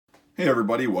Hey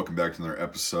everybody, welcome back to another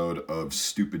episode of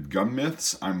Stupid Gun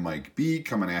Myths. I'm Mike B,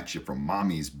 coming at you from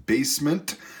Mommy's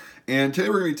Basement. And today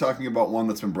we're going to be talking about one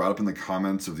that's been brought up in the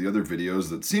comments of the other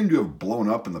videos that seem to have blown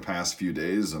up in the past few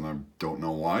days, and I don't know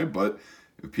why, but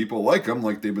if people like them,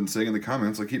 like they've been saying in the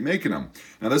comments, I keep making them.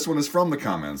 Now this one is from the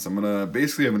comments. I'm going to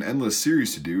basically have an endless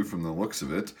series to do from the looks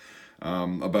of it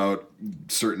about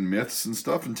certain myths and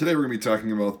stuff. And today we're going to be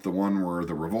talking about the one where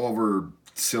the revolver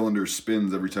cylinder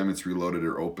spins every time it's reloaded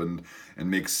or opened and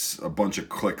makes a bunch of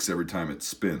clicks every time it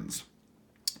spins.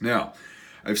 Now,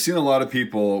 I've seen a lot of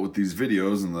people with these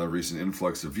videos and the recent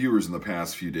influx of viewers in the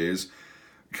past few days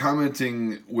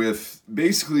commenting with,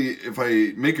 basically, if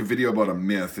I make a video about a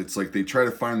myth, it's like they try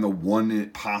to find the one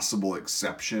possible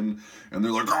exception and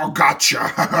they're like, oh,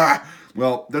 gotcha.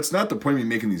 Well, that's not the point of me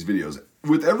making these videos.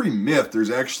 With every myth,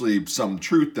 there's actually some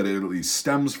truth that it at least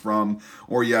stems from,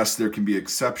 or yes, there can be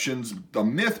exceptions. A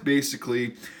myth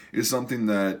basically is something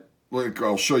that, like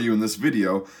I'll show you in this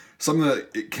video, something that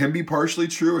it can be partially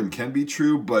true and can be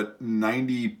true, but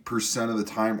 90% of the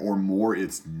time or more,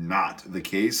 it's not the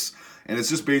case. And it's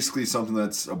just basically something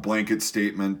that's a blanket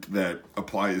statement that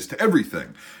applies to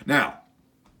everything. Now,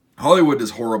 Hollywood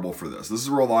is horrible for this. This is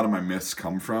where a lot of my myths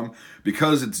come from,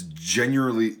 because it's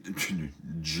genuinely and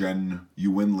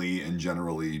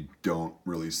generally don't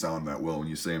really sound that well when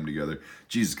you say them together.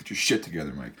 Jesus, get your shit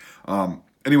together, Mike.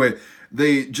 Anyway,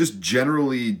 they just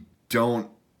generally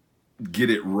don't get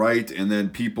it right, and then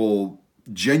people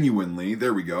genuinely,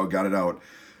 there we go, got it out,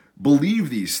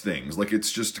 believe these things like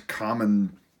it's just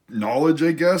common knowledge,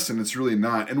 I guess, and it's really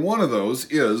not. And one of those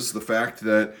is the fact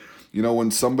that, you know, when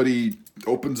somebody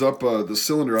opens up the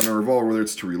cylinder on a revolver, whether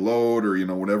it's to reload or, you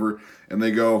know, whatever, and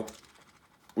they go,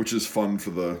 which is fun for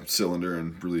the cylinder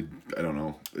and really, I don't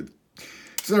know,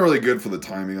 it's not really good for the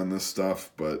timing on this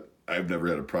stuff, but I've never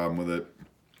had a problem with it.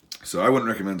 So I wouldn't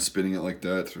recommend spinning it like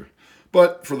that.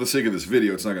 But for the sake of this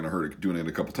video, it's not going to hurt doing it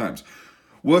a couple times.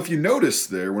 Well, if you notice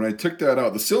there, when I took that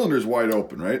out, the cylinder is wide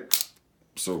open, right?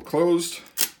 So closed,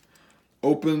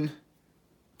 open.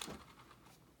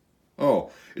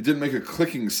 Oh, it didn't make a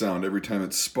clicking sound every time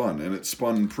it spun, and it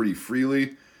spun pretty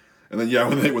freely. And then, yeah,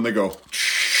 when they go,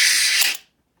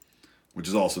 which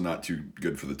is also not too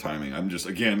good for the timing. I'm just,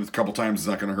 again, a couple times it's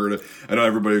not going to hurt it. I know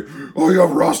everybody, oh, you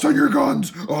have rust on your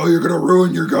guns. Oh, you're going to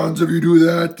ruin your guns if you do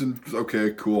that. And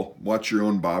okay, cool. Watch your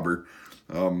own bobber.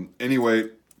 Anyway,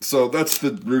 so that's the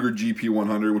Ruger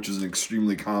GP100, which is an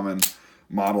extremely common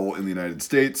model in the United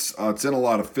States. It's in a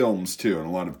lot of films, too, and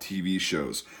a lot of TV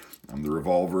shows. The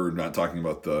revolver, not talking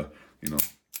about the, you know,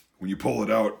 when you pull it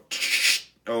out,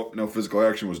 oh, no physical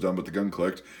action was done, but the gun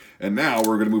clicked. And now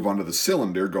we're going to move on to the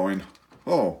cylinder going,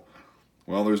 oh,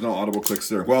 well, there's no audible clicks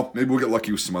there. Well, maybe we'll get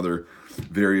lucky with some other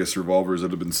various revolvers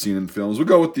that have been seen in films. We'll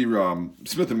go with the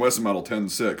Smith & Wesson Model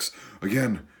 10.6.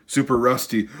 Again, super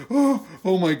rusty. Oh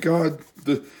my God,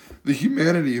 the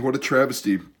humanity, what a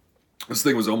travesty. This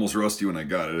thing was almost rusty when I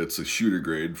got it. It's a shooter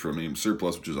grade from AIM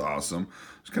Surplus, which is awesome.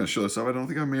 Just kind of show this off. I don't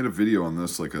think I made a video on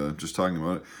this, like just talking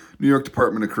about it. New York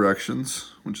Department of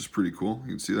Corrections, which is pretty cool.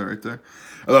 You can see that right there.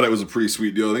 I thought it was a pretty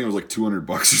sweet deal. I think it was like $200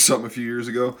 or something a few years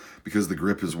ago, because the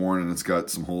grip is worn and it's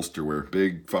got some holster wear.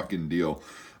 Big fucking deal.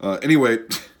 Anyway,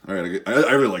 all right,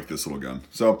 I really like this little gun.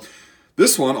 So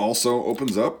this one also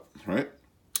opens up, right?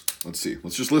 Let's see.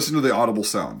 Let's just listen to the audible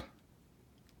sound.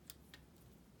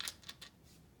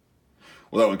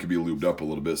 Well, that one could be lubed up a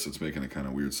little bit, so it's making a kind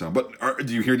of weird sound. But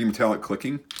do you hear any metallic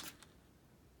clicking?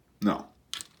 No.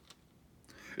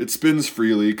 It spins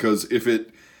freely, because if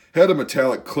it had a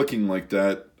metallic clicking like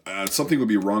that, something would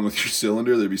be wrong with your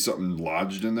cylinder. Thered be something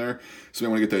lodged in there. So we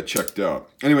want to get that checked out.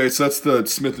 Anyway, so that's the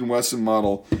Smith & Wesson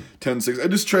Model 10.6. I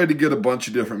just tried to get a bunch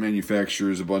of different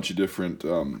manufacturers, a bunch of different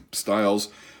styles.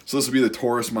 So this would be the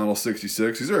Taurus Model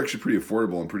 66. These are actually pretty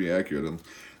affordable and pretty accurate. And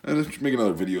I'm just make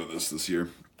another video of this year.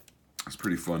 It's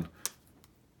pretty fun.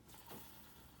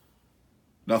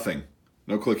 Nothing.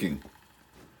 No clicking.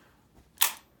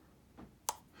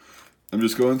 I'm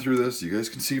just going through this. You guys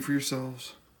can see for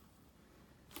yourselves.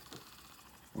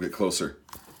 We'll get closer.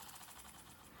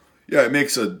 Yeah, it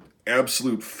makes an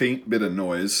absolute faint bit of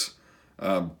noise.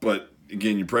 But,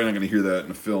 again, you're probably not going to hear that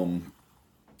in a film.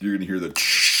 You're going to hear the...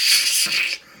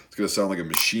 It's going to sound like a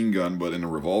machine gun, but in a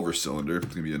revolver cylinder. It's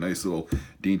going to be a nice little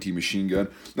dainty machine gun.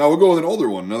 Now we'll go with an older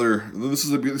one. This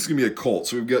is going to be a Colt.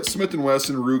 So we've got Smith &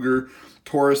 Wesson, Ruger,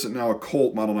 Taurus, and now a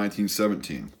Colt Model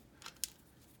 1917.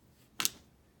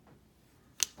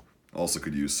 Also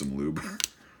could use some lube.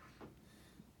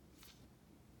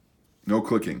 No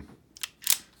clicking.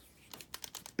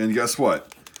 And guess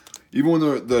what? Even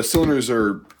when the cylinders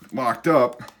are locked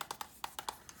up,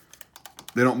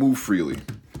 they don't move freely.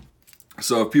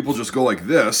 So if people just go like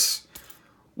this,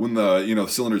 when the, the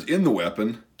cylinder's in the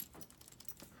weapon,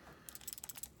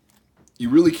 you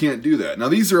really can't do that. Now,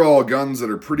 these are all guns that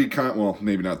are pretty well,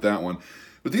 maybe not that one,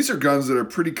 but these are guns that are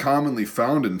pretty commonly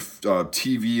found in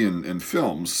TV and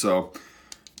films. So,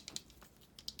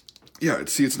 yeah,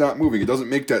 see, it's not moving. It doesn't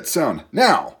make that sound.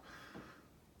 Now,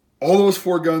 all those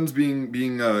 4 guns being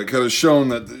kind of shown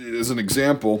that as an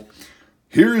example,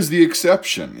 here is the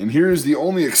exception, and here is the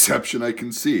only exception I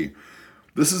can see.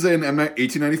 This is an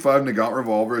 1895 Nagant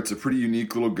revolver. It's a pretty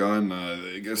unique little gun.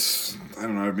 I guess, I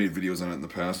don't know, I've made videos on it in the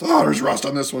past. Oh, there's rust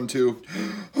on this one too.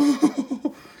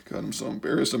 God, I'm so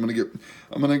embarrassed. I'm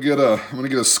gonna get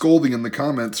a scolding in the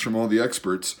comments from all the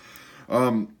experts.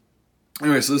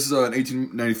 Anyway, so this is an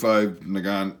 1895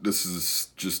 Nagant. This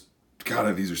is just,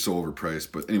 God, these are so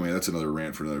overpriced. But anyway, that's another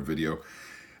rant for another video.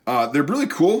 They're really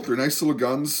cool. They're nice little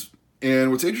guns.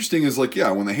 And what's interesting is, like, yeah,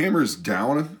 when the hammer's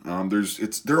down,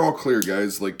 they're all clear,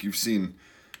 guys. Like you've seen.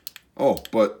 Oh,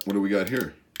 but what do we got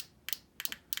here?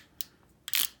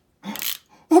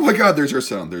 Oh my God, there's our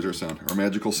sound. There's our sound. Our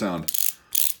magical sound.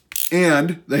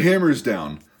 And the hammer's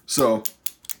down. So,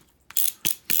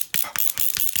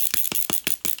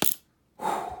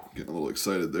 getting a little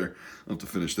excited there. I'll have to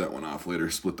finish that one off later,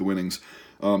 split the winnings.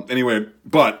 Anyway,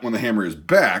 but when the hammer is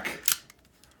back,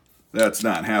 that's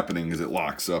not happening because it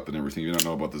locks up and everything. If you don't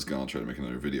know about this gun, I'll try to make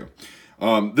another video.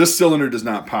 This cylinder does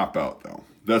not pop out, though.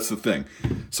 That's the thing.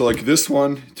 So like this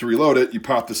one, to reload it, you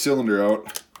pop the cylinder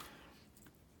out.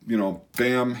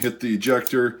 Bam, hit the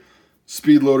ejector.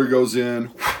 Speed loader goes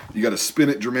in. You got to spin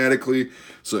it dramatically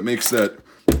so it makes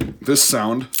this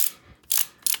sound.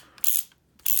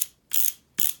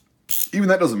 Even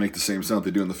that doesn't make the same sound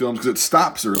they do in the films because it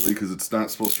stops early because it's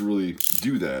not supposed to really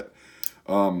do that.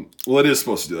 Well, it is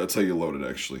supposed to do that. That's how you load it,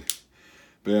 actually.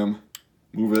 Bam,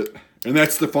 move it. And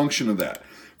that's the function of that.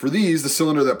 For these, the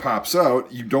cylinder that pops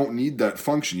out, you don't need that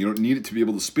function. You don't need it to be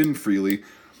able to spin freely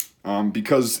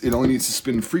because it only needs to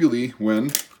spin freely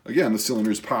when, again, the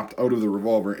cylinder is popped out of the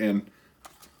revolver and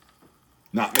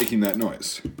not making that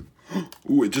noise.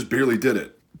 Ooh, it just barely did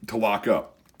it to lock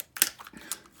up.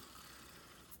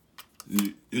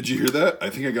 Did you hear that? I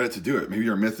think I got it to do it. Maybe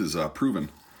our myth is proven.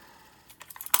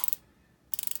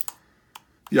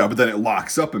 Yeah, but then it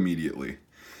locks up immediately.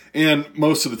 And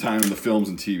most of the time in the films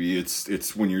and TV,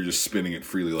 it's when you're just spinning it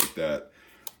freely like that.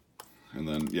 And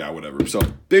then, yeah, whatever. So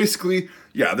basically,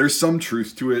 yeah, there's some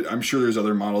truth to it. I'm sure there's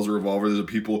other models of revolver. There's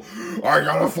people, I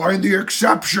gotta find the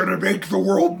exception and make the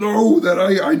world know that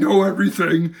I know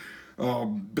everything.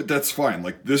 But that's fine.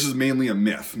 Like, this is mainly a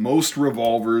myth. Most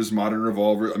revolvers, modern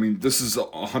revolver, I mean, this is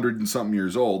 100 and something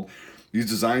years old. These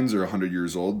designs are 100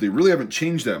 years old. They really haven't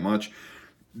changed that much.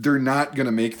 They're not going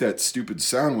to make that stupid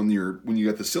sound when you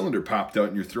got the cylinder popped out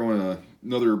and you're throwing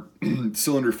another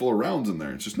cylinder full of rounds in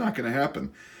there. It's just not going to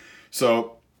happen.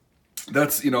 So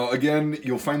that's, again,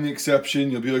 you'll find the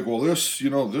exception. You'll be like, well,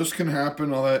 this can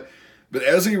happen, all that. But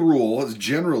as a rule, it's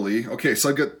generally, okay, so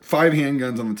I've got 5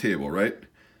 handguns on the table, right?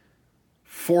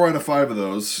 4 out of 5 of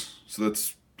those, so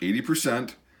that's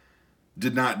 80%,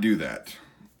 did not do that.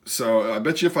 So I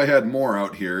bet you if I had more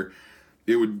out here,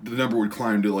 the number would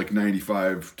climb to like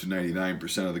 95 to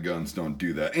 99% of the guns don't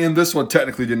do that. And this one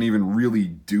technically didn't even really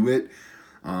do it.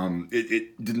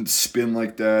 It didn't spin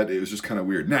like that. It was just kind of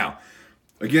weird. Now,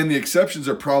 again, the exceptions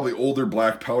are probably older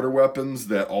black powder weapons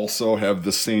that also have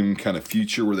the same kind of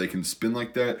feature where they can spin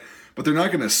like that. But they're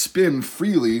not going to spin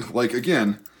freely. Like,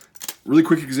 again, really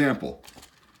quick example.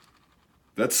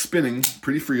 That's spinning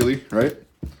pretty freely, right?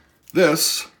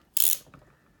 This,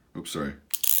 oops, sorry.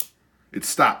 It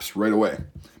stops right away.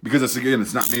 Because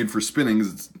it's not made for spinning.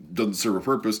 It doesn't serve a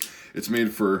purpose. It's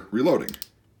made for reloading.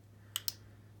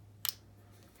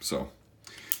 So,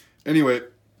 anyway,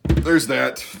 there's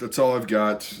that. That's all I've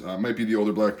got. Might be the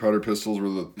older black powder pistols where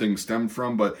the thing stemmed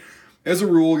from. But as a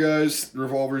rule, guys,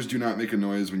 revolvers do not make a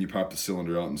noise when you pop the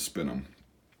cylinder out and spin them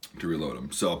to reload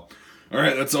them. So, all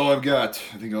right, that's all I've got.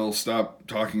 I think I'll stop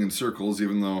talking in circles,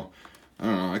 even though, I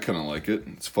don't know, I kind of like it.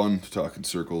 It's fun to talk in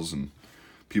circles and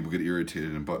people get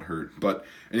irritated and butt hurt. But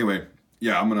anyway,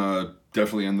 yeah, I'm going to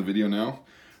definitely end the video now.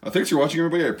 Thanks for watching,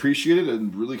 everybody. I appreciate it.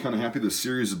 I'm really kind of happy this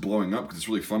series is blowing up because it's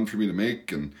really fun for me to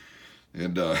make. And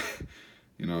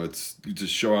it's you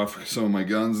just show off some of my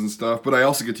guns and stuff. But I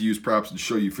also get to use props and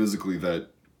show you physically that,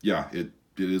 yeah, it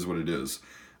is what it is.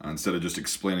 Instead of just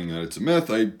explaining that it's a myth,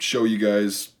 I show you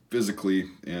guys physically,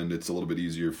 and it's a little bit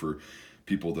easier for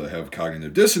people to have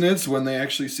cognitive dissonance when they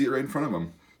actually see it right in front of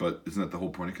them. But isn't that the whole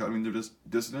point of cognitive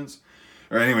dissonance?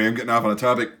 All right, anyway, I'm getting off on a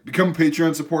topic. Become a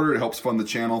Patreon supporter. It helps fund the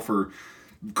channel for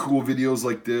cool videos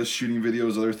like this, shooting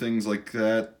videos, other things like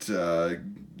that.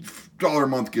 $1 a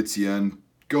month gets you in.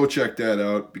 Go check that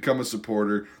out. Become a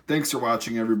supporter. Thanks for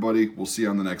watching, everybody. We'll see you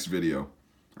on the next video,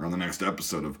 or on the next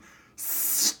episode of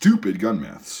Stupid Gun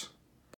Myths.